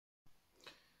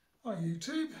Hi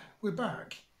YouTube, we're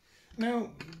back. Now,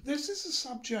 this is a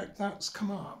subject that's come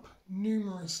up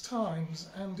numerous times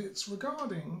and it's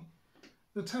regarding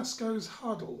the Tesco's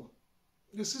Hudl.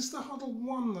 This is the Hudl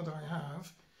 1 that I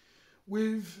have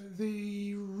with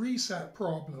the reset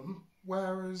problem,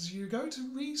 whereas you go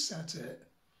to reset it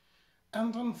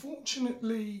and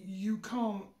unfortunately you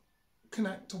can't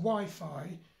connect to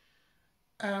Wi-Fi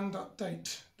and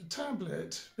update the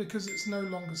tablet because it's no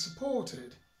longer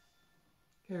supported.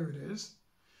 Here it is.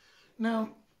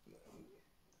 Now,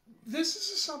 this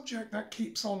is a subject that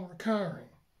keeps on recurring.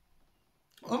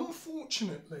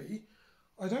 Unfortunately,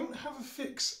 I don't have a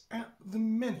fix at the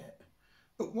minute,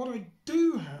 but what I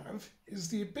do have is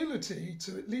the ability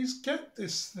to at least get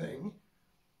this thing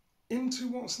into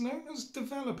what's known as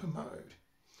developer mode.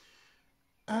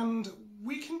 And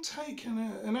we can take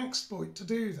an exploit to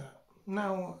do that.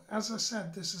 Now, as I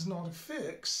said, this is not a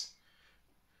fix,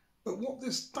 but what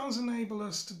this does enable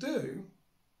us to do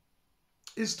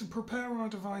is to prepare our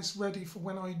device ready for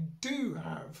when I do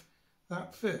have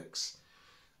that fix.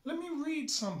 Let me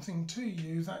read something to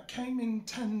you that came in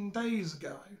 10 days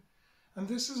ago, and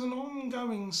this is an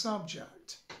ongoing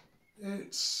subject. And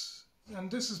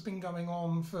this has been going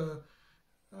on for,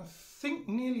 I think,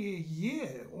 nearly a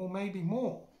year or maybe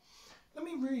more. Let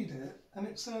me read it, and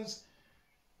it says,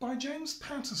 by James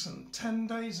Patterson, 10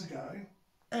 days ago,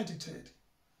 edited.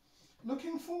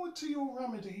 Looking forward to your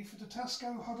remedy for the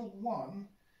Tesco Hudl 1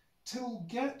 till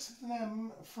get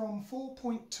them from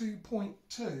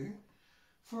 4.2.2,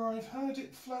 for I've heard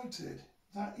it floated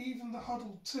that even the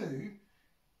Hudl 2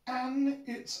 and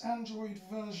its Android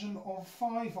version of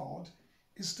 5-odd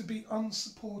is to be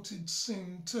unsupported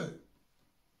soon too,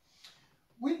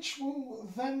 which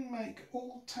will then make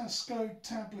all Tesco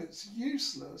tablets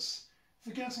useless for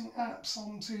getting apps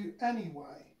onto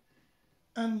anyway.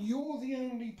 And you're the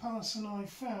only person I've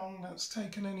found that's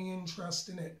taken any interest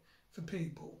in it for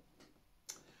people.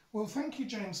 Well, thank you,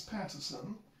 James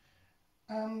Patterson.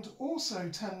 And also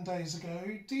 10 days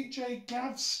ago, DJ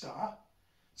Gavstar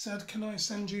said, can I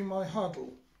send you my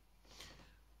Hudl?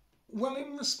 Well,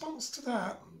 in response to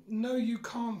that, no, you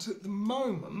can't at the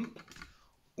moment.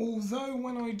 Although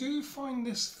when I do find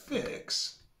this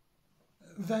fix,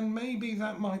 then maybe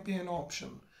that might be an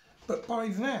option. But by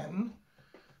then,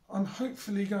 I'm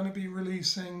hopefully going to be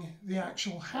releasing the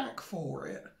actual hack for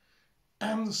it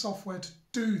and the software to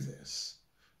do this.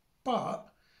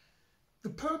 But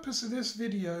the purpose of this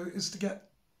video is to get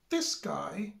this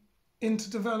guy into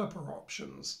developer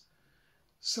options.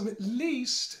 So at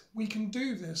least we can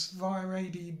do this via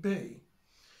ADB.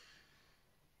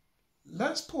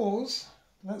 Let's pause.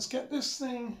 Let's get this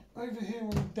thing over here on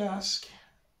the desk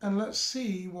and let's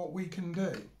see what we can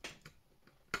do.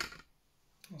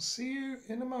 I'll see you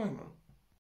in a moment.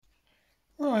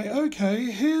 Right, okay,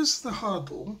 here's the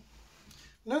Hudl.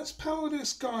 Let's power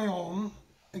this guy on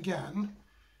again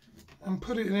and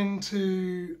put it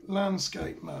into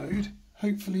landscape mode.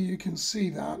 Hopefully you can see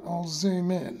that. I'll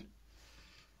zoom in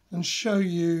and show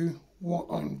you what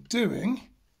I'm doing.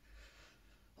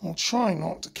 I'll try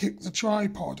not to kick the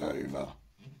tripod over.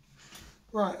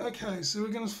 Right, okay, so we're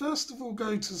going to first of all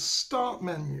go to the start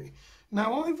menu.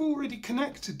 Now, I've already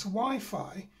connected to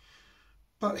Wi-Fi,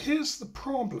 but here's the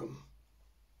problem.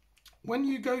 When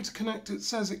you go to connect, it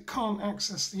says it can't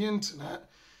access the internet.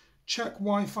 Check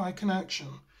Wi-Fi connection.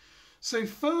 So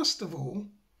first of all,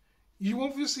 you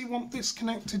obviously want this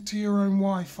connected to your own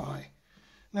Wi-Fi.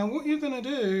 Now, what you're going to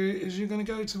do is you're going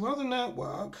to go to other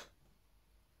network,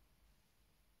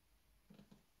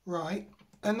 right?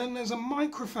 And then there's a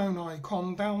microphone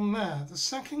icon down there. The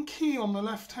second key on the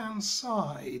left-hand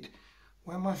side,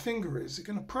 where my finger is, you're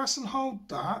going to press and hold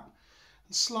that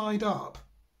and slide up.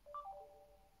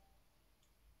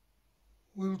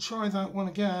 We'll try that one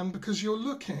again because you're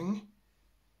looking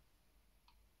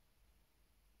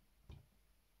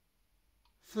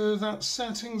for that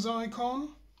settings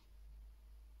icon.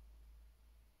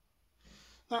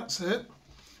 That's it,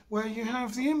 where you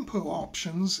have the input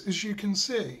options, as you can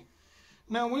see.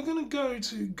 Now we're going to go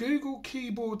to Google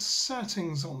Keyboard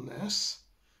settings on this,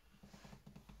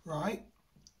 right?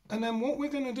 And then what we're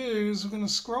going to do is we're going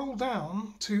to scroll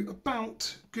down to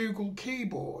About Google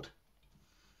Keyboard,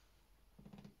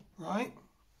 right?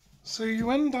 So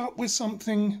you end up with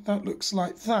something that looks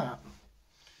like that.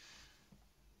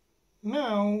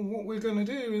 Now what we're going to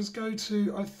do is go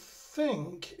to, I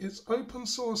think it's open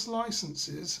source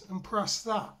licenses, and press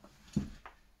that.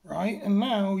 Right, and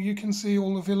now you can see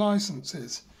all of your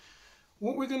licenses.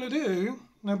 What we're going to do,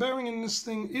 now bearing in this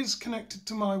thing is connected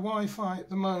to my Wi-Fi at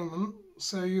the moment,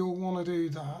 so you'll want to do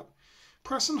that.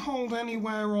 Press and hold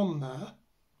anywhere on there.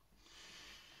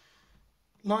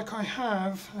 like I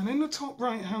have, and in the top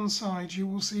right hand side you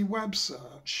will see web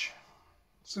search.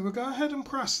 So we'll go ahead and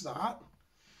press that,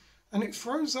 and it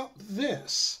throws up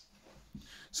this.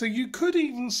 So you could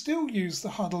even still use the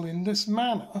Hudl in this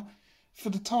manner for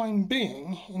the time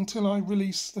being until I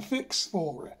release the fix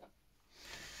for it.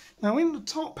 Now in the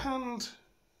top hand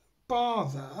bar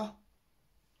there,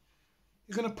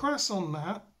 you're going to press on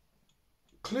that,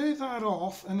 clear that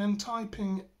off, and then type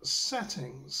in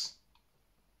settings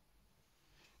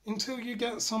until you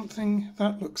get something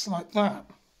that looks like that.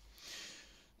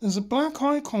 There's a black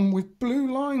icon with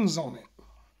blue lines on it.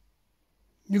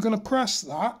 You're going to press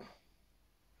that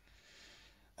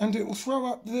and it will throw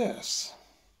up this.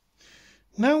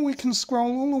 Now we can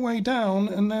scroll all the way down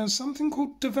and there's something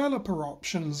called developer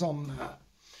options on there.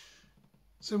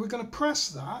 So we're going to press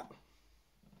that,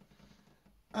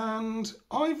 and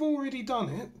I've already done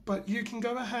it, but you can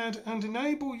go ahead and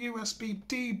enable USB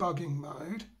debugging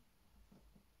mode.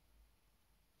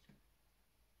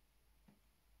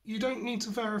 You don't need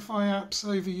to verify apps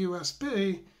over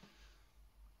USB,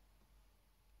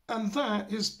 and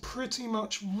that is pretty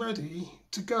much ready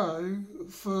to go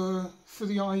for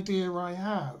the idea I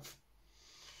have.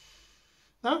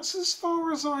 That's as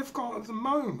far as I've got at the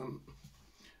moment,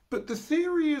 but the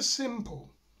theory is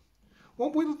simple.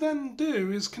 What we'll then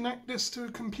do is connect this to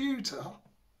a computer,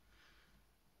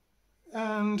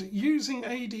 and using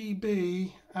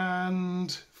ADB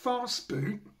and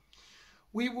Fastboot,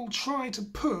 we will try to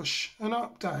push an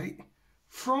update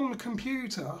from the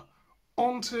computer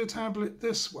onto a tablet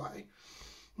this way.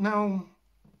 Now,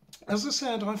 as I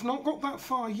said, I've not got that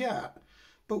far yet,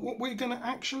 but what we're going to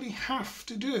actually have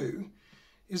to do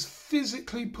is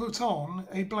physically put on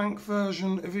a blank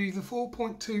version of either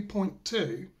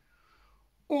 4.2.2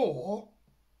 or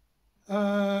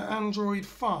Android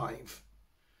 5.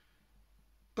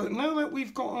 But now that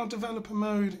we've got our developer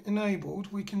mode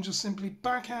enabled, we can just simply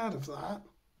back out of that,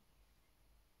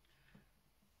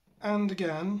 and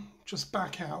again, just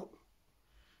back out.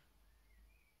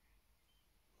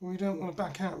 We don't want to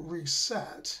back out and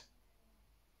reset.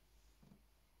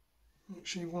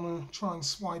 Actually want to try and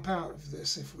swipe out of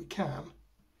this if we can.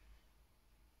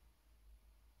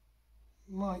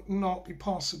 Might not be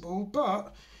possible,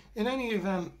 but in any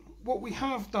event, what we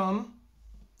have done,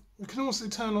 we can also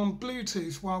turn on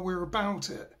Bluetooth while we're about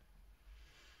it.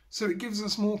 So it gives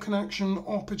us more connection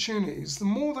opportunities. The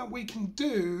more that we can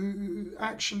do,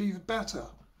 actually, the better.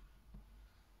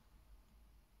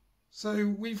 So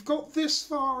we've got this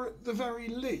far at the very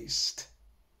least.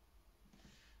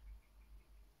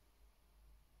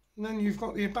 And then you've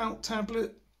got the About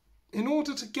tablet. In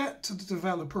order to get to the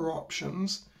developer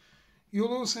options,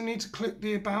 you'll also need to click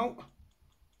the About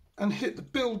and hit the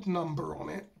build number on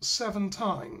it 7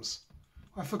 times.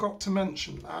 I forgot to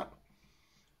mention that.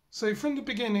 So from the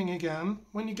beginning again,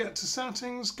 when you get to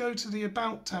settings, go to the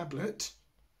About tablet,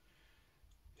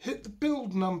 hit the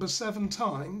build number 7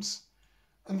 times,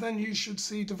 and then you should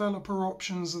see developer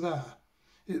options there.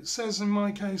 It says in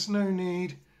my case, no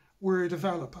need, we're a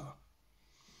developer.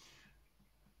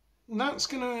 And that's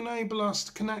going to enable us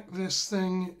to connect this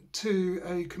thing to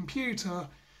a computer.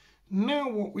 Now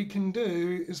what we can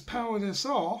do is power this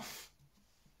off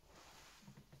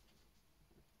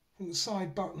from the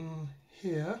side button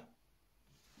here.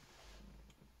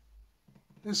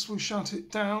 This will shut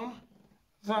it down.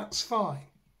 That's fine.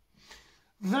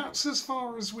 That's as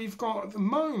far as we've got at the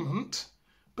moment,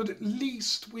 but at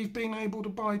least we've been able to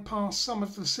bypass some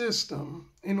of the system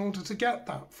in order to get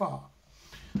that far.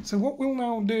 So what we'll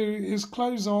now do is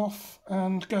close off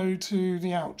and go to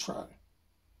the outro.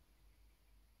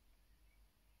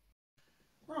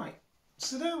 Right,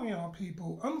 so there we are,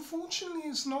 people. Unfortunately,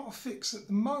 it's not a fix at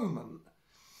the moment,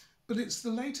 but it's the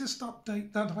latest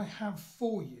update that I have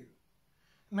for you.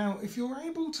 Now, if you're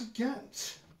able to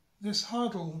get this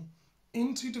Hudl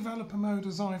into developer mode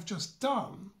as I've just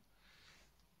done,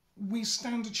 we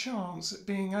stand a chance at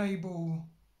being able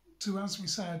to, as we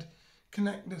said,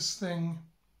 connect this thing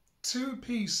to a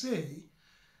PC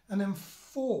and then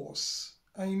force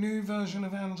a new version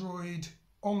of Android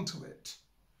onto it.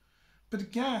 But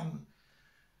again,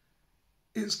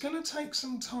 it's going to take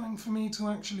some time for me to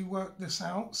actually work this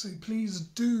out, so please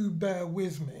do bear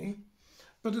with me.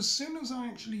 But as soon as I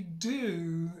actually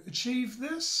do achieve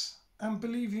this, and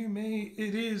believe you me,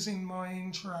 it is in my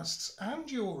interests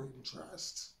and your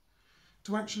interests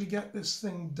to actually get this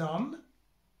thing done,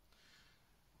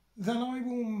 then I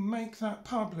will make that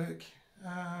public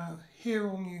here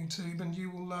on YouTube, and you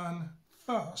will learn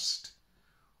first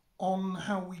on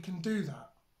how we can do that.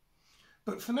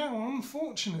 But for now,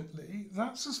 unfortunately,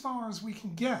 that's as far as we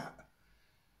can get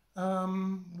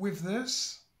with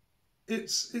this.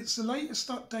 it's the latest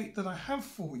update that I have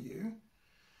for you.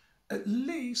 At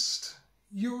least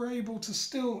you're able to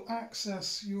still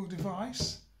access your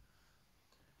device,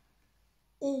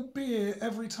 albeit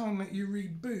every time that you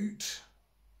reboot,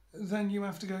 then you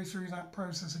have to go through that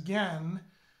process again,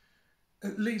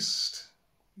 at least,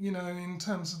 you know, in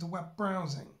terms of the web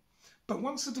browsing. But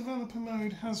once the developer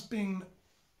mode has been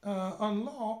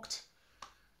unlocked,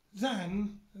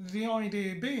 then the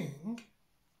idea being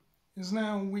is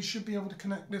now we should be able to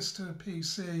connect this to a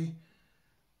PC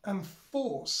and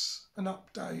force an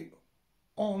update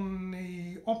on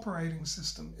the operating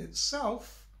system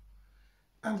itself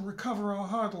and recover our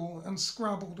Hudl and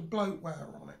scrub all the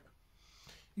bloatware on it.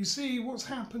 You see, what's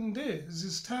happened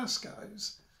is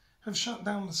Tesco's have shut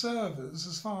down the servers,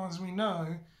 as far as we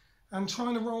know, and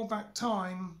trying to roll back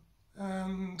time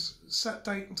and set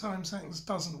date and time settings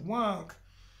doesn't work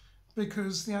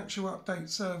because the actual update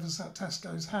servers that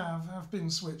Tesco's have been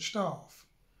switched off.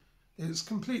 It's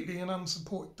completely an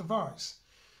unsupported device.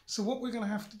 So what we're going to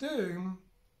have to do,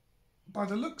 by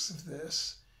the looks of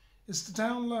this, is to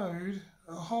download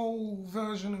a whole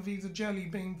version of either Jelly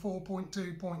Bean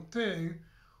 4.2.2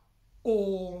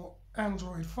 or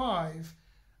Android 5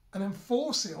 and then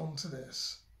force it onto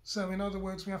this. So in other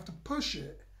words, we have to push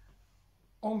it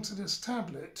onto this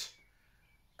tablet,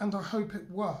 and I hope it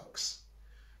works.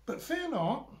 But fear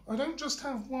not, I don't just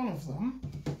have one of them.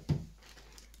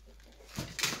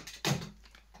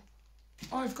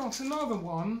 I've got another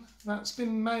one that's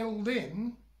been mailed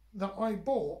in that I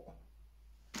bought,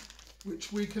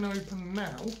 which we can open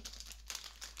now.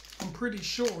 I'm pretty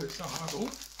sure it's a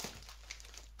Hudl.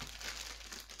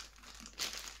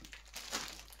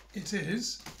 It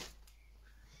is.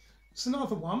 It's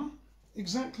another one,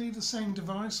 exactly the same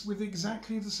device with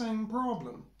exactly the same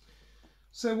problem.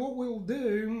 So what we'll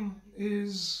do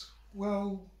is,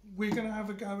 well, we're going to have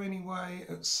a go anyway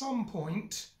at some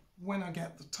point when I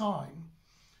get the time,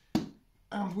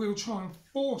 and we'll try and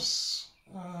force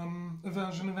a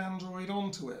version of Android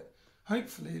onto it.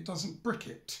 Hopefully it doesn't brick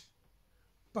it,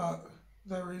 but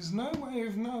there is no way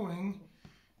of knowing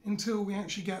until we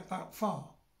actually get that far.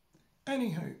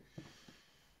 Anywho,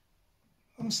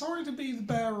 I'm sorry to be the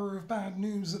bearer of bad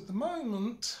news at the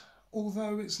moment,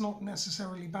 although it's not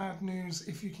necessarily bad news.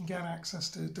 If you can get access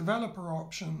to developer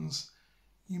options,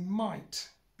 you might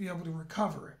be able to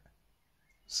recover it.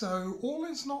 So all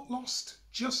is not lost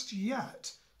just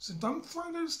yet, so don't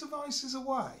throw those devices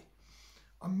away.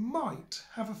 I might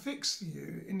have a fix for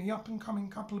you in the up and coming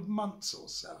couple of months or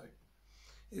so.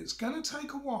 It's going to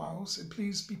take a while, so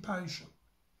please be patient.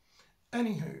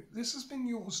 Anywho, this has been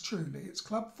yours truly. It's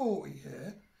Club 40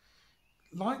 here.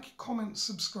 Like, comment,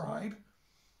 subscribe.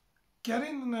 Get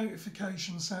in the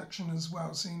notification section as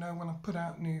well so you know when I put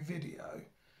out a new video.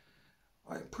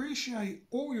 I appreciate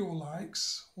all your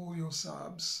likes, all your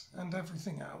subs, and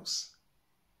everything else.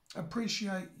 I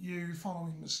appreciate you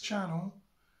following this channel,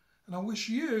 and I wish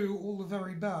you all the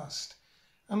very best.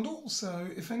 And also,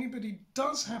 if anybody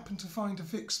does happen to find a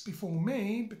fix before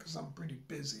me, because I'm pretty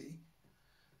busy,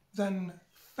 then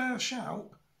fair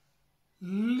shout,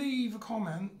 leave a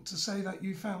comment to say that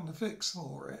you found a fix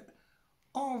for it.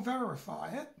 I'll verify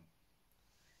it,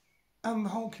 and the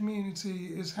whole community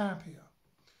is happier.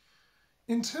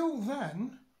 Until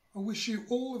then, I wish you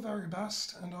all the very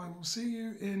best, and I will see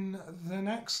you in the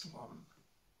next one.